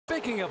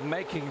Speaking of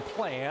making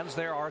plans,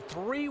 there are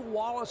 3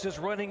 Wallaces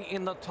running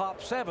in the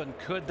top 7.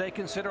 Could they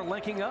consider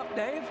linking up,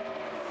 Dave?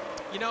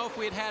 You know, if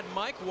we had had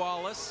Mike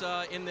Wallace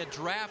in the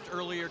draft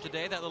earlier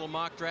today, that little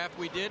mock draft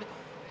we did,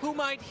 who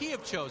might he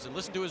have chosen?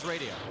 Listen to his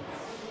radio.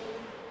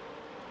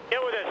 Yeah,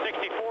 with a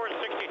 64 and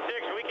 66,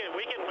 we can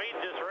lead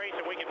this race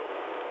and we can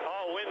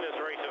all win this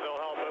race if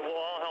they'll help. But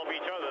we'll all help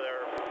each other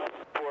there.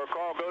 Or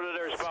Carl, go to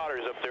their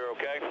spotters up there,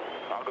 okay?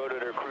 I'll go to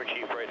their crew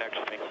chief right next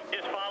to me.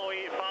 Just follow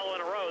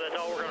in a row. That's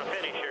all we're going to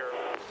finish here.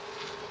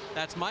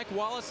 That's Mike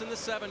Wallace in the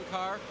 7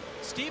 car,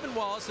 Stephen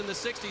Wallace in the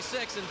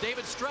 66, and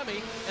David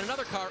Stremme in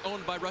another car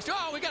owned by Rusty.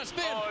 Oh, we got a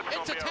spin.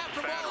 It's a tap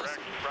from Wallace.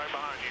 Right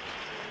behind you.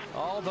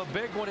 Oh, the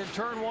big one in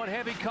turn 1,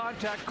 heavy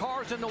contact.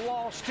 Cars in the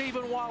wall.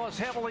 Stephen Wallace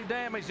heavily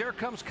damaged. There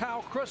comes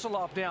Kyle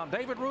Krisiloff down.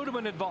 David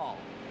Rudiman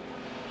involved.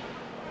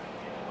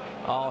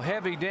 Oh,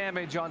 heavy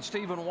damage on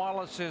Stephen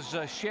Wallace's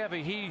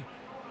Chevy. He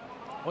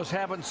was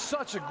having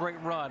such a great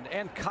run.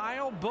 And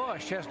Kyle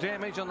Busch has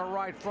damage on the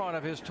right front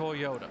of his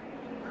Toyota.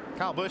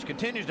 Kyle Busch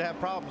continues to have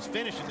problems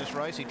finishing this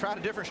race. He tried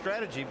a different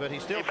strategy, but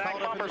he's still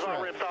caught up in this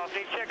race. Ripped off.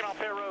 He's checking off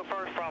pit road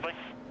first, probably.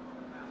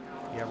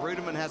 Yeah,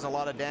 Rudiman has a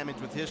lot of damage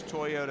with his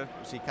Toyota.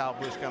 You see Kyle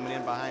Busch coming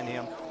in behind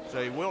him,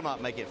 so he will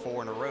not make it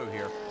 4 in a row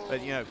here.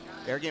 But, you know,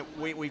 there again,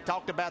 we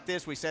talked about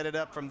this. We set it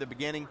up from the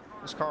beginning.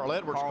 It's Carl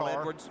Edwards'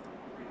 car.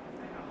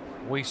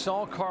 We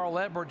saw Carl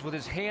Edwards with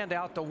his hand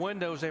out the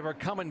windows. They were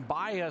coming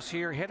by us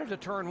here, headed to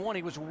turn 1.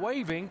 He was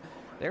waving.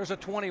 There's a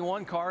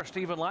 21 car,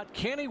 Stephen Light.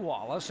 Kenny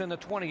Wallace in the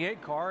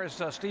 28 car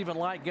as Stephen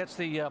Light gets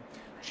the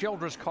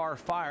Childress car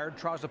fired,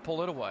 tries to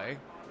pull it away.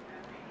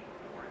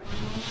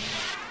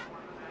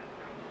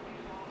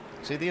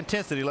 See the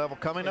intensity level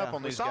coming up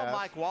on these guys. We saw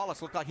Mike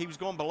Wallace look like he was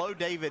going below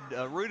David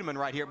Rudiman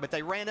right here, but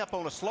they ran up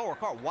on a slower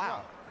car.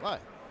 Wow. Right.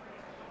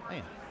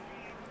 Man.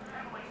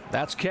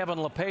 That's Kevin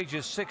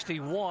Lepage's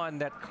 61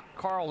 that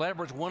Carl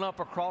Edwards went up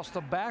across the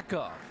back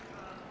of.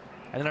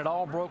 And then it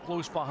all broke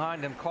loose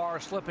behind him.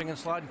 Cars slipping and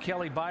sliding.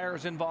 Kelly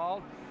Byers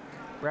involved.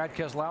 Brad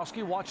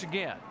Keselowski, watch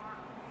again.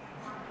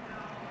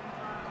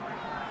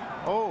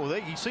 Oh,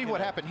 you see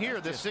what happened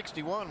here. This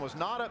 61 was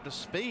not up to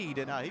speed,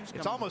 and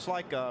it's almost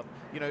like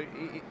you know,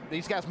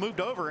 these guys moved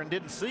over and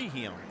didn't see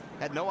him.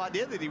 Had no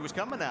idea that he was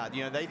coming out.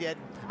 You know, they had.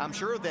 I'm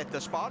sure that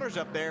the spotters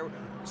up there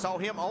saw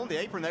him on the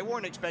apron. They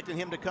weren't expecting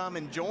him to come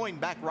and join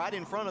back right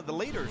in front of the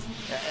leaders.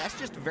 That's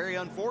just a very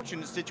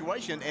unfortunate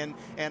situation and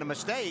a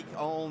mistake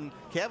on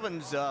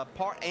Kevin's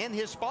part and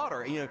his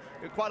spotter. You know,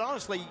 quite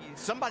honestly,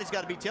 somebody's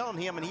got to be telling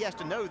him, and he has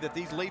to know that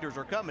these leaders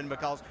are coming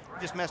because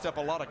he just messed up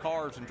a lot of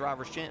cars and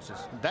drivers' chances.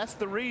 That's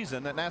the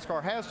reason that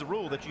NASCAR has the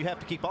rule that you have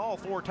to keep all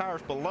 4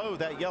 tires below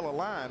that yellow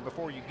line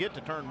before you get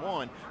to turn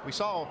 1. We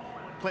saw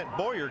Clint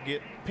Boyer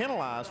get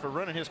penalized for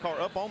running his car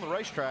up on the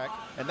racetrack,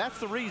 and that's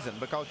the reason,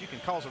 because you can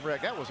cause a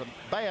wreck. That was a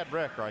bad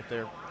wreck right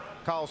there,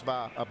 caused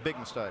by a big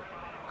mistake.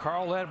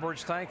 Carl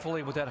Edwards,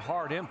 thankfully, with that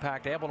hard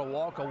impact, able to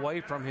walk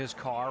away from his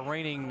car,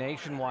 reigning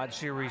Nationwide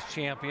Series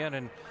champion.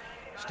 And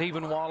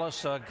Stephen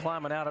Wallace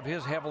climbing out of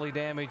his heavily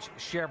damaged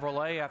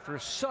Chevrolet after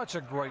such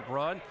a great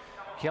run.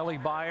 Kelly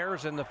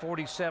Byers in the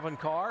 47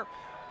 car.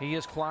 He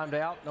has climbed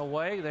out and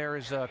away. There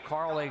is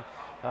Carl.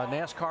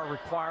 NASCAR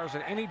requires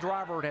that any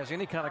driver that has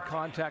any kind of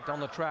contact on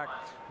the track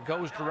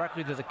goes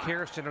directly to the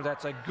care center.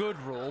 That's a good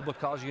rule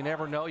because you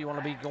never know. You want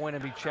to be going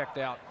and be checked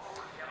out.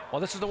 Well,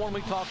 this is the one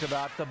we talked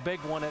about, the big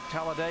one at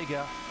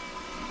Talladega.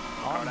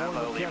 On board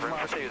with leave room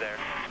for 2 there.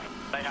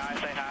 Stay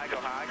high, go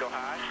high, go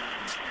high.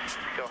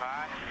 Go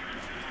high.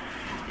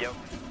 Yep.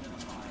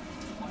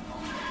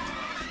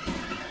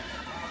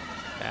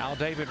 Now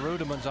David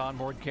Rudiman's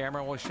onboard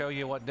camera will show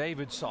you what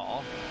David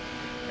saw.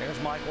 There's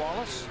Mike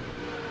Wallace.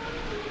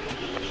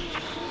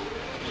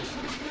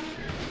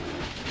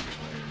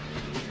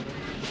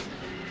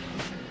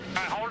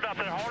 All right, hold up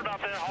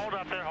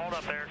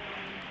there.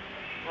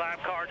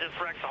 Lap car just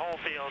wrecked the whole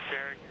field,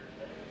 Jerry.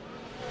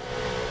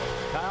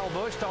 Kyle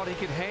Busch thought he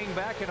could hang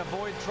back and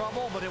avoid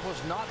trouble, but it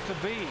was not to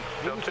be.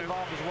 He was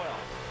involved as well.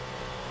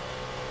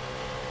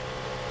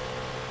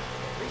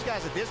 These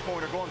guys at this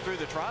point are going through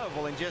the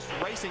tri-oval and just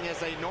racing as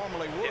they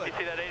normally would. If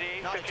you see that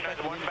 88, Not 59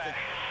 to 1 expecting back.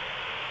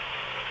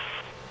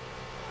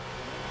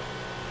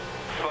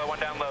 Slow one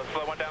down low,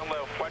 slow one down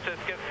low. Watch this,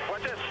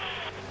 watch this.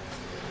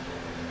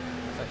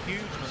 That's a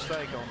huge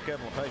mistake on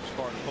Kevin Lepage's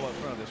part to pull up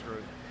front of this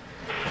group.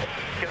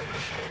 Good.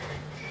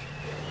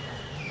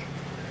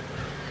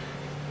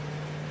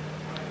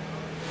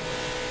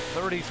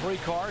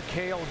 .33 car,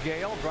 Cale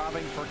Gale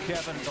driving for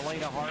Kevin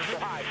Delana Harvey.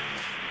 High.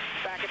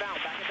 Back it down,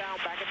 back it down,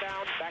 back it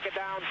down, back it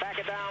down, back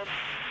it down,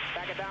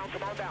 back it down,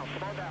 come on down,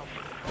 come on down.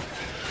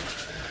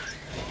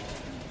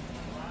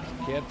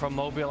 Kid from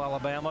Mobile,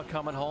 Alabama,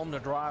 coming home to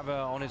drive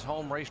on his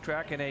home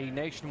racetrack in a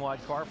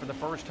Nationwide car for the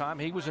first time.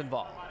 He was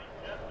involved.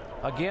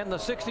 Again, the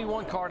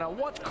 61 car. Now,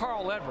 what's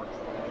Carl Edwards?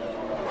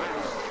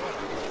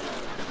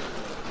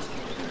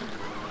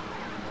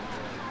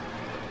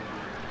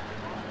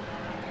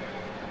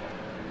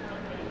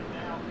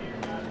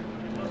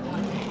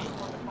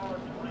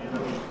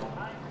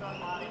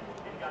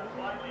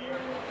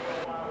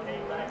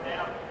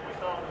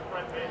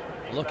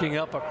 Looking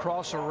up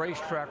across a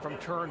racetrack from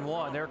turn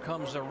one, there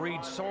comes Reed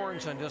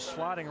Sorensen just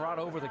sliding right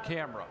over the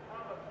camera.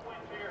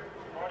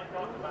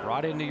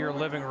 Right into your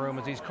living room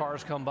as these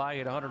cars come by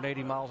at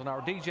 180 miles an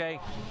hour. DJ,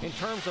 in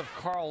terms of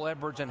Carl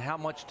Edwards and how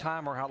much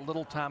time or how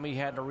little time he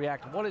had to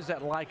react, what is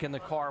that like in the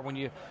car when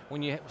you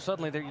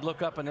suddenly you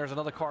look up and there's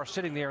another car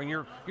sitting there and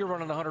you're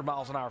running 100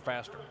 miles an hour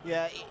faster?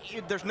 Yeah,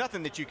 there's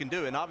nothing that you can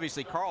do, and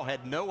obviously Carl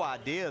had no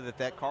idea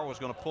that car was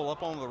going to pull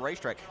up onto the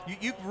racetrack.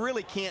 You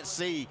really can't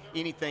see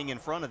anything in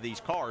front of these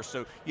cars,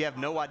 so you have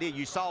no idea.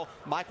 You saw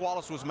Mike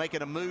Wallace was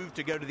making a move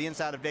to go to the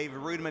inside of David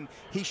Rudiman.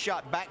 He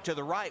shot back to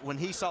the right when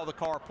he saw the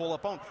car pull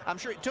up on. I'm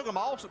sure it took them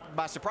all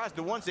by surprise,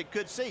 the ones that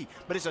could see,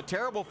 but it's a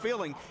terrible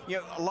feeling.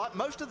 You know,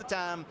 most of the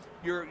time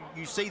you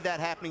see that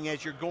happening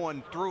as you're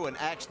going through an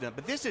accident,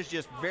 but this is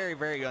just very,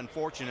 very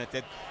unfortunate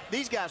that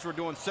these guys were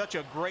doing such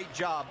a great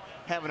job,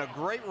 having a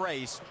great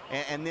race,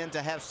 and then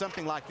to have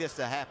something like this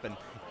to happen.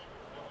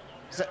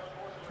 So,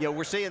 you know,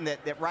 we're seeing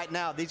that right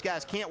now these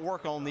guys can't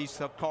work on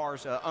these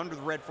cars under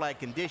the red flag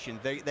condition.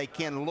 They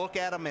can look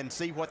at them and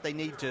see what they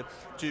need to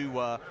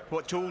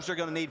what tools they're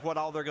going to need, what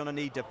all they're going to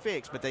need to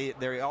fix, but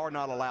they are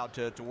not allowed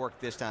to work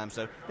this time.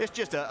 So it's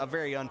just a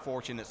very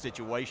unfortunate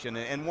situation,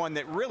 and one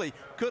that really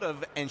could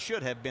have and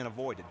should have been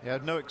avoided. Yeah,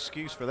 no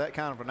excuse for that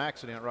kind of an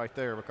accident right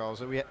there,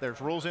 because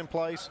there's rules in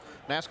place.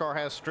 NASCAR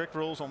has strict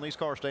rules on these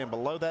cars staying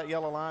below that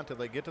yellow line till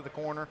they get to the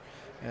corner,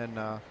 and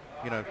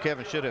you know,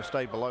 Kevin should have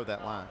stayed below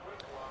that line.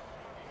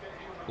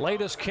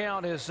 Latest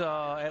count is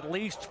at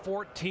least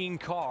 14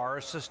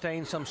 cars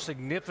sustained some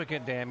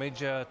significant damage.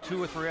 2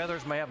 or 3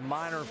 others may have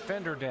minor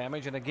fender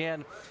damage, and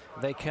again,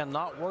 they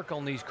cannot work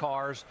on these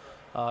cars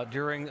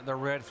during the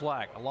red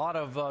flag. A lot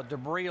of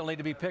debris will need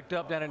to be picked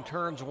up down in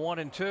turns 1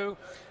 and 2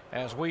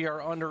 as we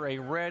are under a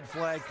red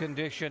flag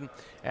condition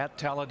at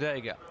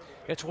Talladega.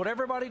 It's what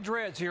everybody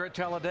dreads here at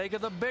Talladega,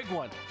 the big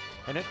one.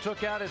 And it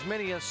took out as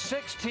many as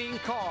 16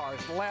 cars,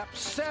 lap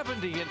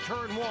 70 in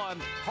turn 1,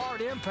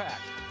 hard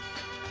impact.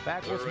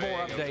 Back with more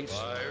updates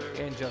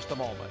in just a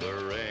moment. The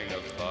ring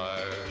of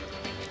fire,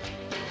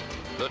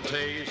 the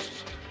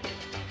taste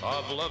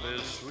of love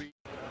is sweet.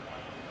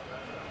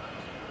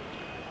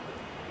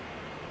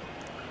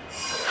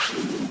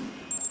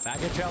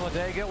 Back at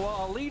Talladega,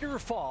 well, a leader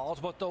falls,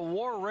 but the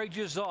war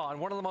rages on.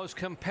 One of the most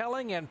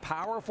compelling and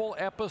powerful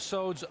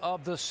episodes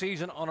of the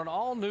season on an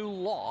all-new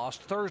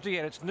Lost Thursday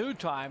at its new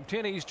time,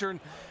 10 Eastern,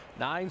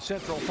 9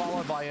 Central,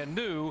 followed by a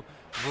new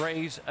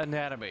Grey's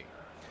Anatomy.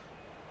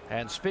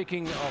 And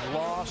speaking of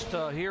lost,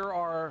 here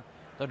are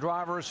the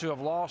drivers who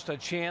have lost a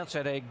chance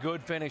at a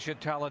good finish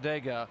at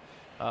Talladega.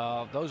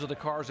 Those are the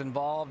cars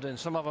involved, and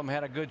some of them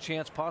had a good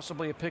chance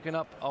possibly of picking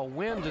up a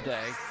win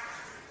today.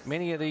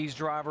 Many of these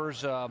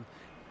drivers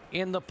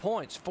in the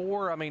points.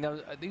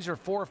 These are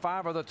 4 or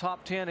 5 of the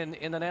top 10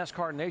 in the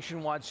NASCAR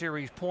Nationwide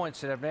Series points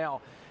that have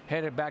now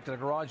headed back to the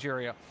garage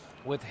area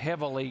with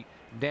heavily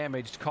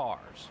damaged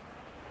cars.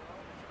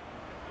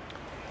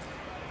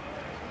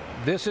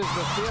 This is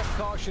the 5th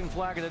caution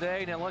flag of the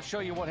day. Now let's show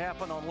you what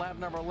happened on lap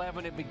number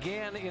 11. It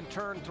began in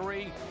turn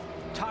 3.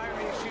 Tire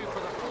issue for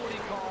the 40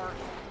 car,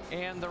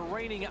 and the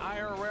reigning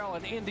IRL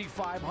and Indy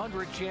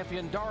 500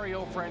 champion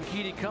Dario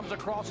Franchitti comes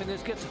across and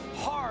this gets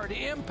hard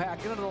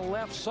impact into the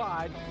left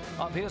side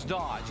of his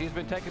Dodge. He's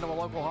been taken to a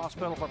local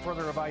hospital for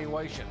further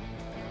evaluation.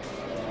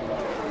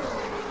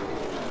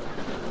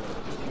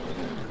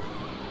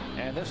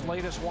 And this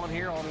latest one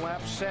here on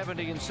laps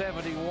 70 and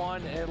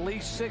 71, at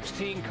least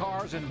 16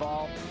 cars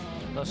involved.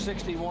 The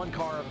 61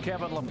 car of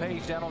Kevin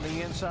Lepage down on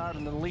the inside,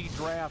 and the lead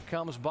draft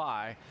comes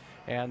by.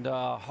 And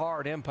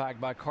hard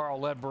impact by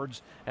Carl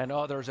Edwards and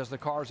others as the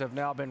cars have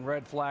now been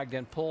red flagged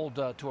and pulled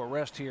to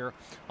arrest here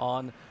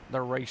on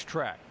the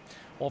racetrack.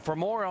 Well, for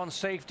more on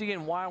safety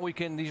and why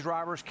these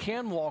drivers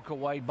can walk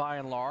away by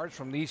and large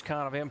from these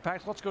kind of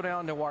impacts, let's go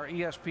down to our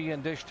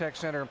ESPN Dish Tech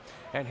Center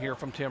and hear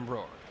from Tim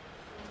Brewer.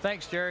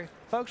 Thanks, Jerry.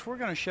 Folks, we're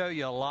going to show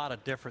you a lot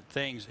of different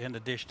things in the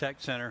Dish Tech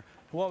Center.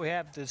 What we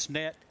have, this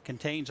net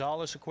contains all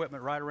this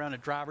equipment right around the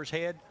driver's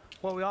head.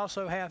 What we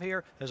also have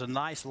here is a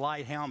nice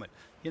light helmet.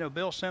 You know,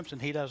 Bill Simpson,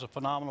 he does a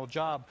phenomenal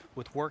job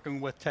with working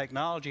with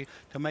technology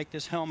to make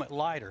this helmet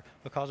lighter,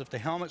 because if the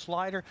helmet's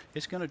lighter,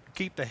 it's going to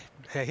keep the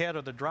head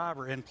of the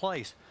driver in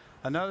place.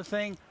 Another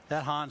thing,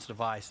 that Hans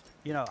device.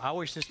 You know, I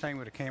wish this thing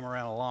would have came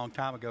around a long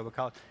time ago,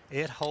 because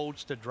it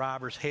holds the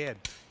driver's head.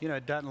 You know,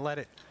 it doesn't let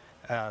it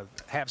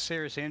have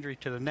serious injury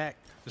to the neck,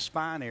 the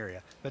spine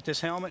area. But this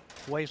helmet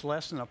weighs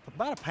less than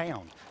about a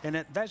pound,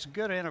 and that's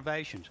good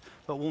innovations.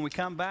 But when we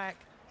come back,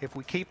 if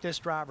we keep this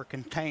driver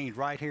contained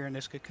right here in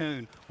this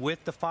cocoon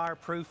with the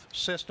fireproof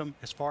system,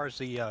 as far as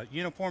the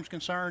uniform's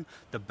concerned,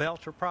 the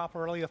belts are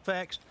properly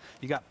affixed,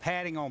 you got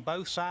padding on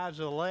both sides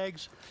of the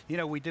legs. You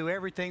know, we do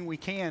everything we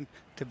can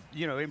to,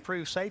 you know,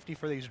 improve safety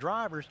for these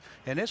drivers.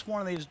 And it's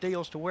one of these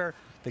deals to where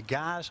the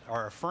guys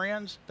are our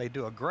friends, they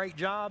do a great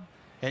job.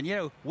 And, you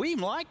know, we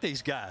even like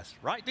these guys.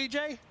 Right,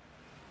 DJ?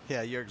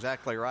 Yeah, you're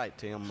exactly right,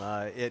 Tim.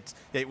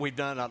 We've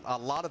done a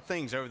lot of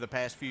things over the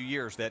past few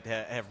years that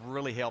have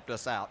really helped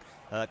us out.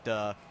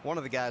 But one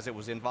of the guys that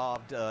was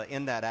involved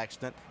in that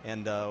accident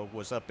and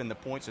was up in the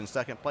points in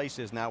second place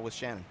is now with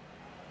Shannon.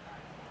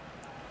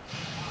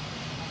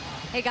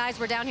 Hey guys,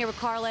 we're down here with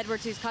Carl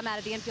Edwards, who's come out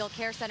of the Infield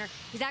Care Center.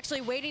 He's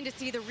actually waiting to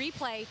see the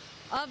replay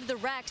of the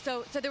wreck.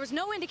 So there was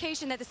no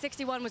indication that the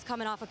 61 was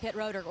coming off a pit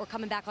road or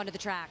coming back onto the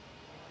track.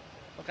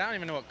 Look, I don't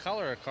even know what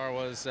color a car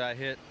was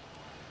hit.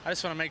 I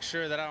just want to make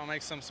sure that I don't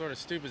make some sort of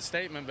stupid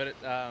statement, but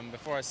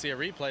before I see a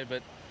replay.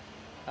 But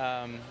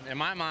in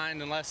my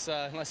mind, unless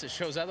it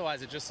shows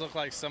otherwise, it just looked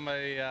like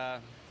somebody. I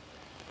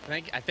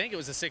think it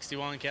was a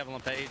 61, Kevin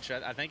Lepage.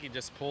 I think he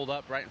just pulled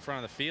up right in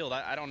front of the field.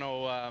 I don't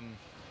know.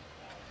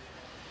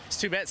 It's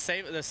too bad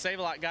the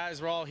Save-A-Lot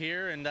guys were all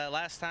here, and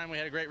last time we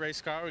had a great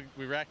race car.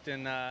 We wrecked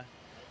in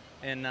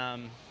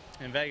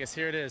Vegas.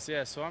 Here it is.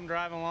 Yeah. So I'm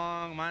driving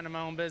along, minding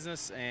my own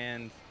business,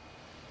 and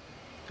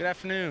good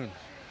afternoon.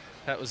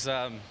 That was,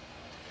 I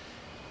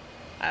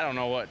don't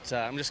know what,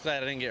 I'm just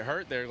glad I didn't get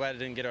hurt there. Glad I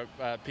didn't get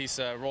a piece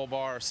of roll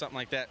bar or something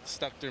like that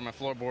stuck through my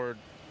floorboard.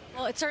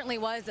 Well, it certainly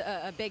was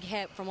a big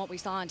hit from what we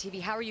saw on TV.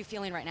 How are you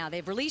feeling right now?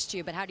 They've released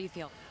you, but how do you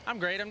feel? I'm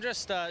great. I'm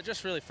just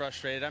really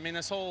frustrated. I mean,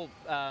 this whole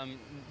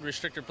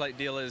restrictor plate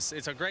deal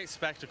it's a great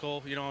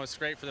spectacle. You know, it's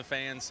great for the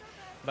fans,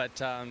 but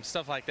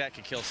stuff like that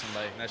could kill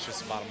somebody. That's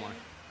just the bottom line.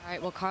 All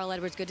right, well, Carl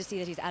Edwards, good to see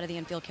that he's out of the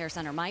Infield Care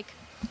Center. Mike?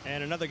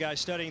 And another guy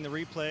studying the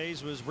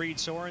replays was Reed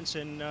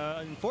Sorensen.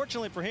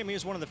 Unfortunately for him, he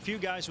was one of the few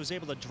guys who was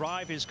able to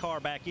drive his car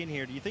back in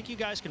here. Do you think you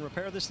guys can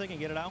repair this thing and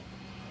get it out?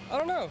 I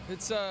don't know.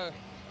 It's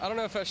I don't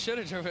know if I should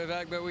have driven it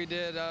back, but we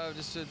did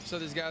just so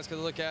these guys could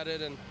look at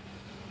it. And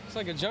it's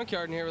like a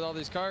junkyard in here with all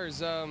these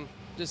cars.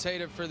 Just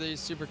hate it for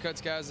these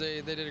Supercuts guys.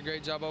 They did a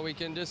great job all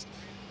weekend. Just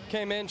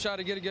came in, tried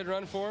to get a good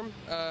run for them,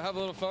 have a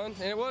little fun,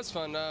 and it was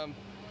fun.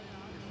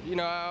 You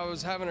know, I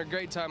was having a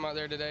great time out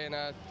there today, and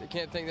I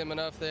can't thank them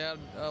enough. They had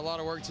a lot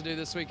of work to do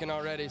this weekend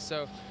already,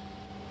 so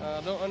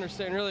I don't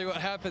understand really what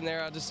happened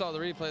there. I just saw the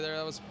replay there.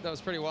 That was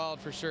pretty wild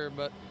for sure,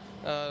 but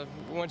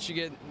once you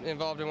get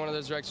involved in one of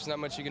those wrecks, there's not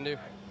much you can do.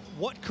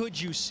 What could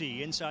you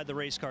see inside the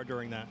race car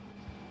during that?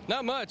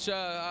 Not much.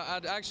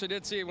 I actually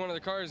did see one of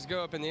the cars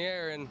go up in the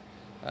air, and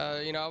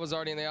you know, I was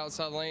already in the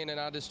outside lane, and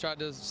I just tried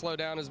to slow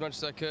down as much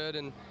as I could,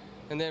 and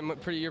then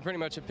you're pretty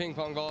much a ping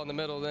pong ball in the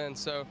middle then.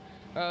 So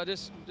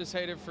just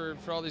hate it for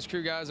all these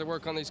crew guys that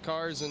work on these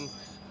cars, and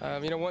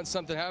you know, once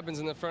something happens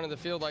in the front of the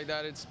field like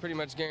that, it's pretty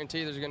much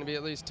guaranteed there's going to be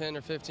at least 10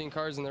 or 15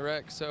 cars in the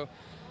wreck. So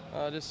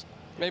just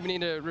maybe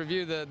need to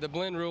review the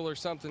blend rule or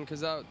something,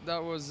 because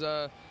that was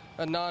a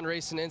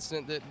non-racing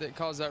incident that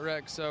caused that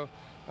wreck. So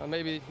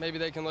maybe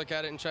they can look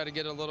at it and try to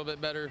get it a little bit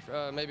better,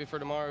 maybe for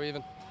tomorrow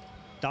even.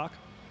 Doc?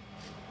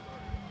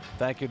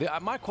 Thank you.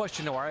 My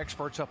question to our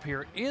experts up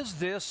here, is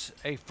this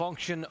a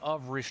function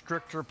of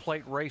restrictor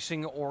plate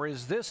racing, or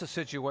is this a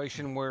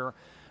situation where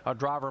a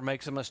driver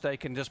makes a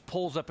mistake and just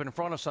pulls up in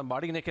front of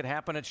somebody, and it could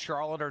happen at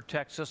Charlotte or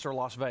Texas or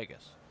Las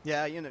Vegas?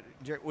 Yeah, you know,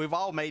 we've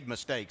all made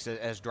mistakes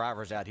as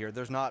drivers out here.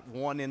 There's not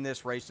one in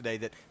this race today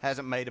that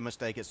hasn't made a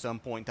mistake at some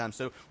point in time.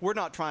 So we're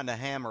not trying to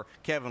hammer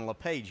Kevin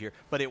Lepage here,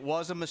 but it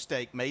was a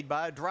mistake made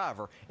by a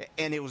driver,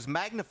 and it was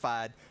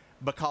magnified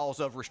because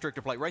of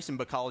restrictor plate racing,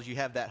 because you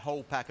have that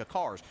whole pack of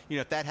cars. You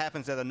know, if that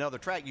happens at another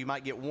track, you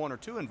might get one or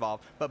two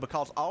involved, but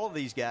because all of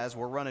these guys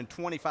were running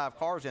 25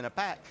 cars in a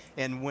pack,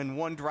 and when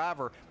one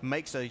driver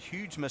makes a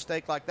huge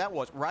mistake like that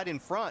was right in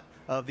front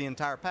of the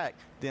entire pack,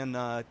 then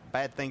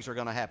bad things are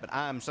going to happen.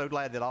 I'm so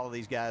glad that all of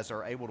these guys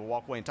are able to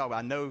walk away and talk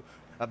about it. I know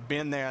I've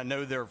been there. I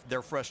know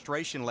their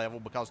frustration level,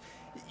 because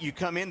you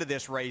come into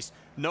this race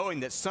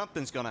knowing that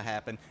something's going to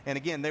happen. And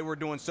again, they were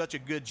doing such a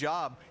good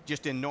job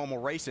just in normal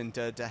racing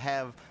to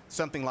have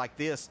something like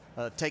this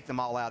take them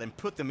all out and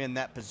put them in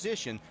that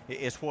position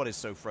is what is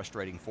so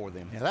frustrating for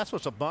them. Yeah, that's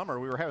what's a bummer.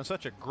 We were having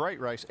such a great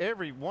race.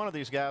 Every one of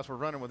these guys were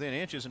running within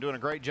inches and doing a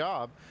great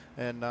job.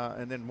 And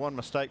then one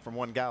mistake from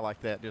one guy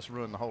like that just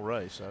ruined the whole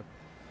race. So.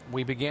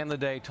 We began the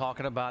day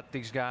talking about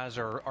these guys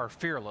are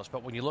fearless,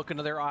 but when you look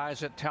into their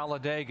eyes at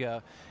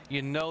Talladega,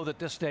 you know that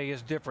this day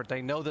is different.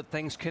 They know that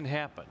things can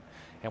happen.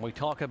 And we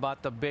talk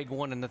about the big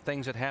one and the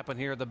things that happen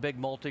here, the big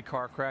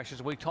multi-car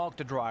crashes. We talk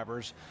to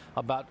drivers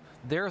about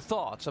their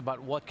thoughts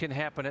about what can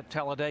happen at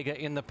Talladega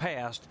in the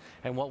past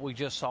and what we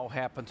just saw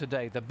happen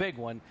today. The big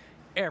one,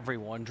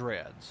 everyone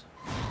dreads.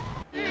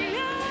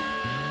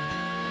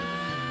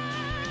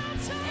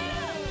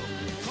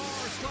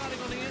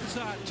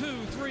 Inside 2,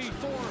 3,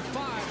 4,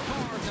 5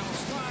 cars now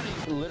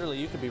sliding. Literally,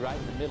 you could be right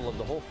in the middle of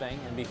the whole thing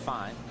and be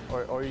fine,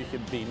 or you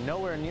could be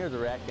nowhere near the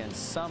wreck and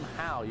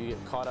somehow you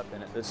get caught up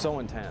in it. It's so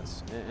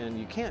intense, and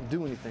you can't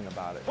do anything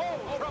about it.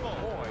 Oh, trouble!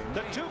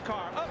 The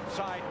two-car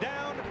upside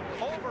down,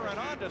 over and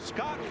onto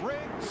Scott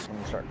Riggs. When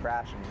you start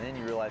crashing, then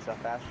you realize how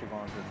fast you're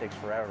going, because it takes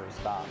forever to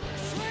stop.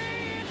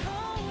 Sweet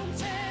home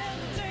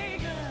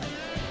Talladega.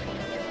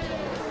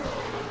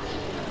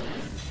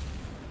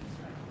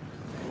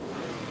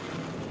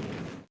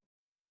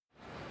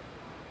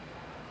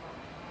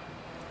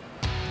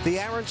 The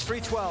Aaron's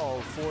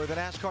 312 for the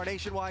NASCAR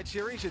Nationwide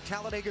Series at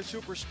Talladega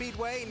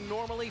Superspeedway.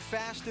 Normally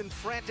fast and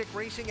frantic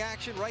racing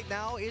action right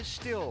now is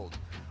stilled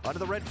under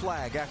the red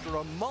flag after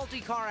a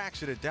multi-car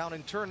accident down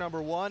in turn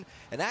number 1.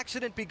 An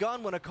accident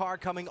begun when a car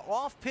coming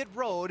off pit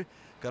road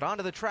got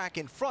onto the track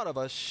in front of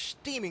a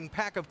steaming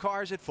pack of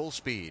cars at full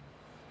speed.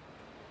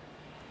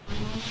 The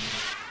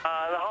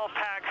whole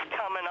pack's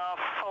coming off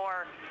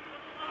for,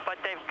 but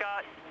they've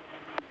got,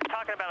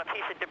 talking about a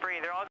piece of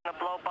debris, they're all going to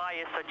blow by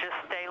you, so just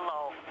stay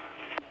low.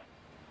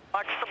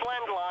 Watch the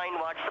blend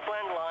line, watch the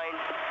blend line.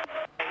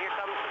 And here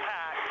comes the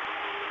pack.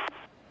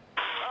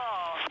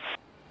 Oh.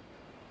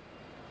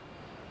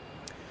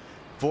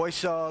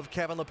 Voice of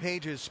Kevin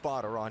Lepage's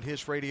spotter on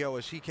his radio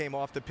as he came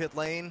off the pit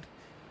lane.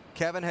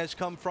 Kevin has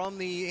come from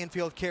the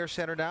infield care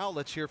center now.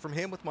 Let's hear from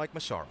him with Mike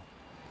Massaro.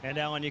 And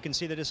Alan, you can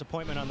see the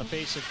disappointment on the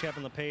face of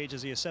Kevin Lepage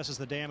as he assesses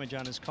the damage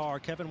on his car.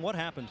 Kevin, what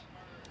happened?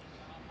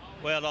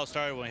 Well, it all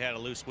started when we had a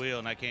loose wheel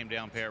and I came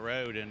down pit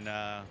road, and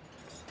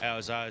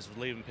as I was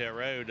leaving pit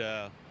road,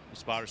 the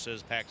spotter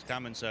says pack's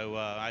coming, so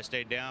I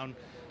stayed down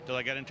till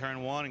I got in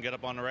turn 1 and got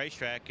up on the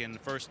racetrack, and the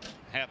first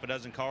half a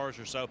dozen cars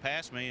or so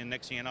passed me, and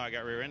next thing you know I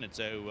got rear-ended.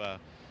 So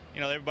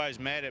you know, everybody's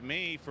mad at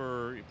me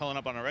for pulling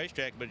up on the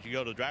racetrack, but you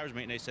go to the driver's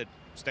meeting, they said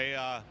stay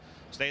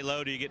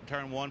low till you get in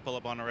turn 1, pull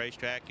up on the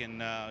racetrack, and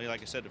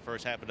like I said, the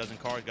first half a dozen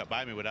cars got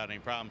by me without any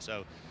problem.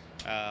 So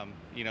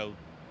you know,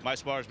 my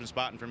spotter's been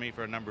spotting for me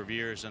for a number of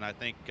years, and I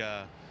think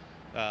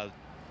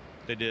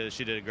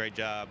she did a great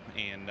job.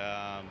 And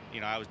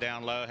you know, I was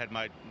down low, had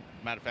my,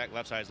 matter of fact,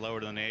 left side's lower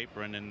than the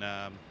apron,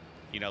 and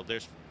you know,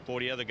 there's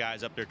 40 other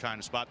guys up there trying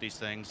to spot these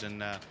things,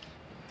 and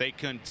they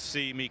couldn't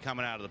see me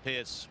coming out of the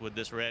pits with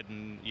this red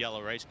and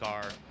yellow race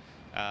car.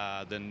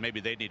 Then maybe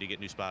they need to get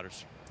new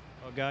spotters.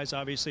 Well, guys,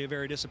 obviously a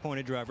very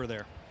disappointed driver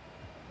there.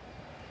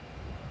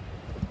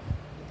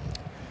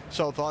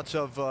 So thoughts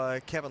of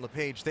Kevin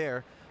Lepage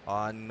there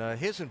on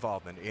his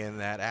involvement in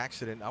that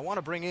accident. I want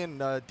to bring in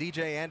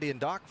DJ, Andy, and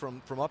Doc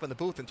from up in the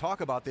booth and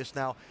talk about this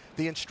now.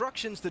 The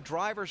instructions the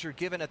drivers are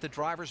given at the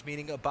drivers'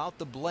 meeting about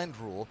the blend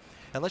rule.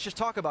 And let's just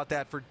talk about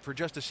that for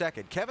just a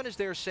second. Kevin is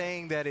there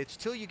saying that it's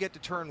till you get to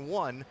turn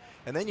 1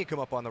 and then you come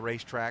up on the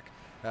racetrack.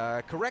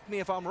 Correct me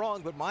if I'm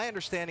wrong, but my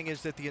understanding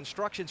is that the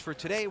instructions for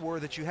today were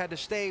that you had to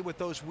stay with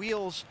those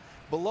wheels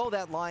below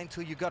that line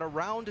till you got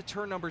around to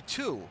turn number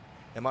 2.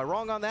 Am I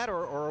wrong on that,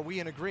 or are we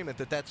in agreement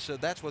that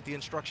that's what the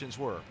instructions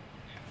were?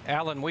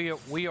 Alan,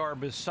 we are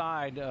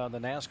beside the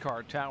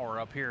NASCAR tower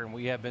up here, and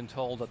we have been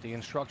told that the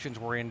instructions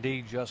were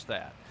indeed just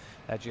that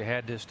you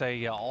had to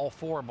stay all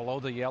 4 below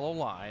the yellow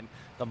line,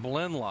 the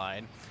blend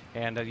line,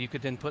 and you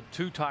could then put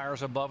 2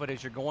 tires above it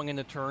as you're going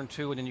into turn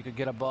 2, and then you could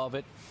get above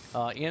it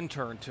in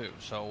turn 2.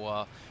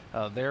 So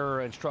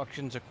their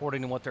instructions,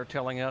 according to what they're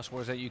telling us,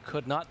 was that you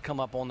could not come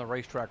up on the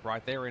racetrack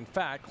right there. In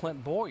fact,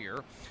 Clint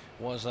Boyer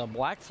was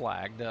black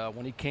flagged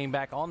when he came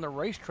back on the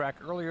racetrack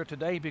earlier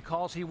today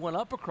because he went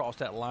up across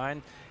that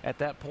line at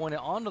that point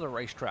onto the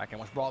racetrack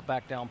and was brought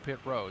back down pit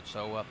road.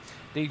 So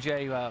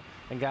DJ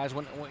and guys,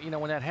 when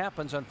that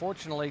happens,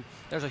 unfortunately,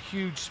 there's a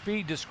huge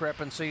speed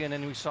discrepancy, and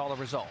then we saw the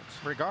results.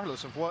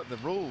 Regardless of what the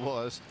rule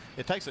was,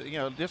 it takes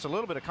just a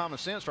little bit of common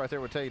sense right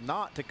there would tell you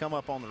not to come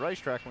up on the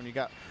racetrack when you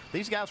got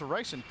these guys were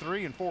racing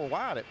 3 and 4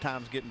 wide at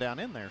times getting down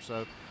in there.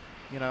 So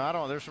there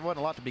wasn't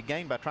a lot to be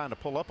gained by trying to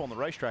pull up on the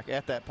racetrack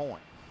at that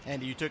point.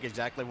 And you took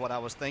exactly what I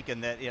was thinking,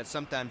 that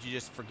sometimes you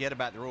just forget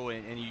about the rule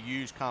and you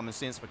use common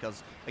sense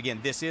because, again,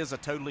 this is a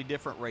totally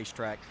different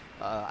racetrack.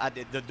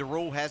 The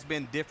rule has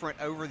been different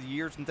over the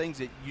years and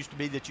things. It used to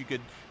be that you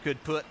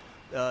could put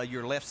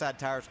your left side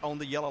tires on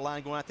the yellow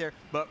line going out there.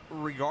 But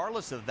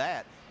regardless of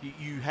that,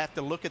 you have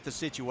to look at the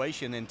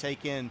situation and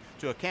take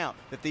into account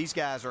that these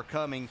guys are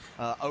coming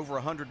over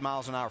 100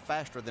 miles an hour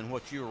faster than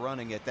what you were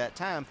running at that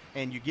time,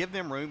 and you give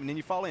them room and then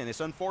you fall in. It's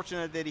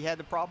unfortunate that he had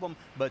the problem,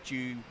 but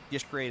you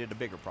just created a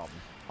bigger problem.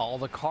 All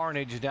the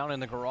carnage down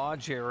in the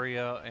garage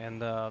area,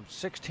 and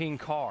 16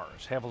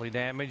 cars heavily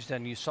damaged,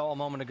 and you saw a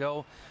moment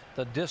ago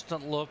the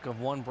distant look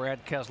of one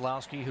Brad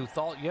Keselowski who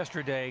thought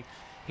yesterday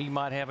he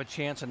might have a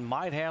chance and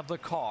might have the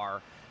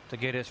car to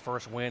get his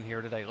first win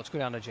here today. Let's go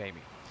down to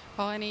Jamie.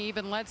 Well, and he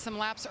even led some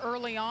laps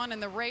early on in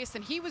the race,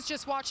 and he was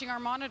just watching our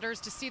monitors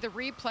to see the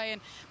replay.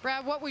 And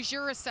Brad, what was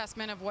your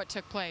assessment of what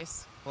took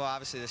place? Well,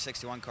 obviously the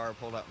 61 car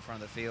pulled up in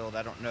front of the field.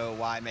 I don't know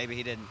why. Maybe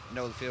he didn't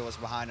know the field was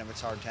behind him.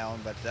 It's hard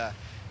telling, but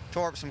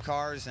tore up some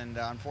cars and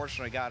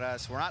unfortunately got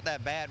us. We're not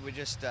that bad. We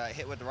just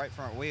hit with the right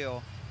front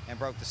wheel and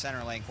broke the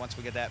center link. Once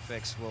we get that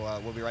fixed,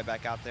 we'll be right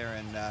back out there,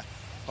 and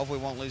hopefully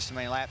we won't lose too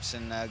many laps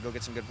and go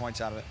get some good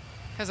points out of it.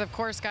 Because, of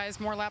course, guys,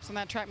 more laps on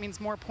that track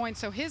means more points.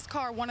 So his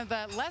car, one of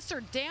the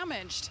lesser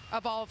damaged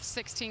of all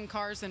 16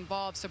 cars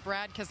involved. So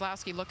Brad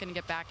Keselowski looking to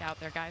get back out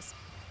there, guys.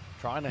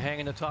 Trying to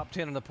hang in the top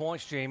 10 in the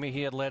points, Jamie.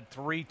 He had led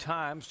 3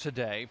 times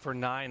today for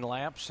 9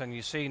 laps. And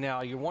you see now,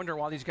 you wonder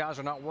why these guys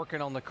are not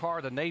working on the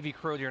car. The Navy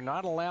crew, they're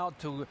not allowed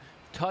to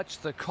touch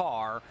the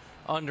car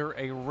under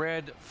a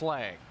red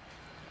flag.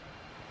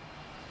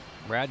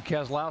 Brad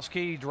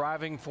Keselowski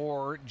driving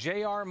for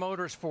JR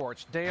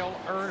Motorsports. Dale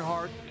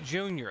Earnhardt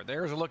Jr.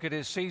 There's a look at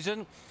his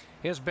season.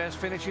 His best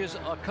finishes,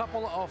 a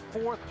couple of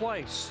fourth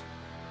place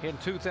in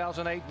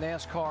 2008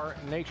 NASCAR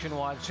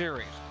Nationwide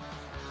Series.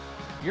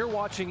 You're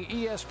watching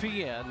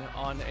ESPN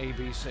on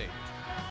ABC.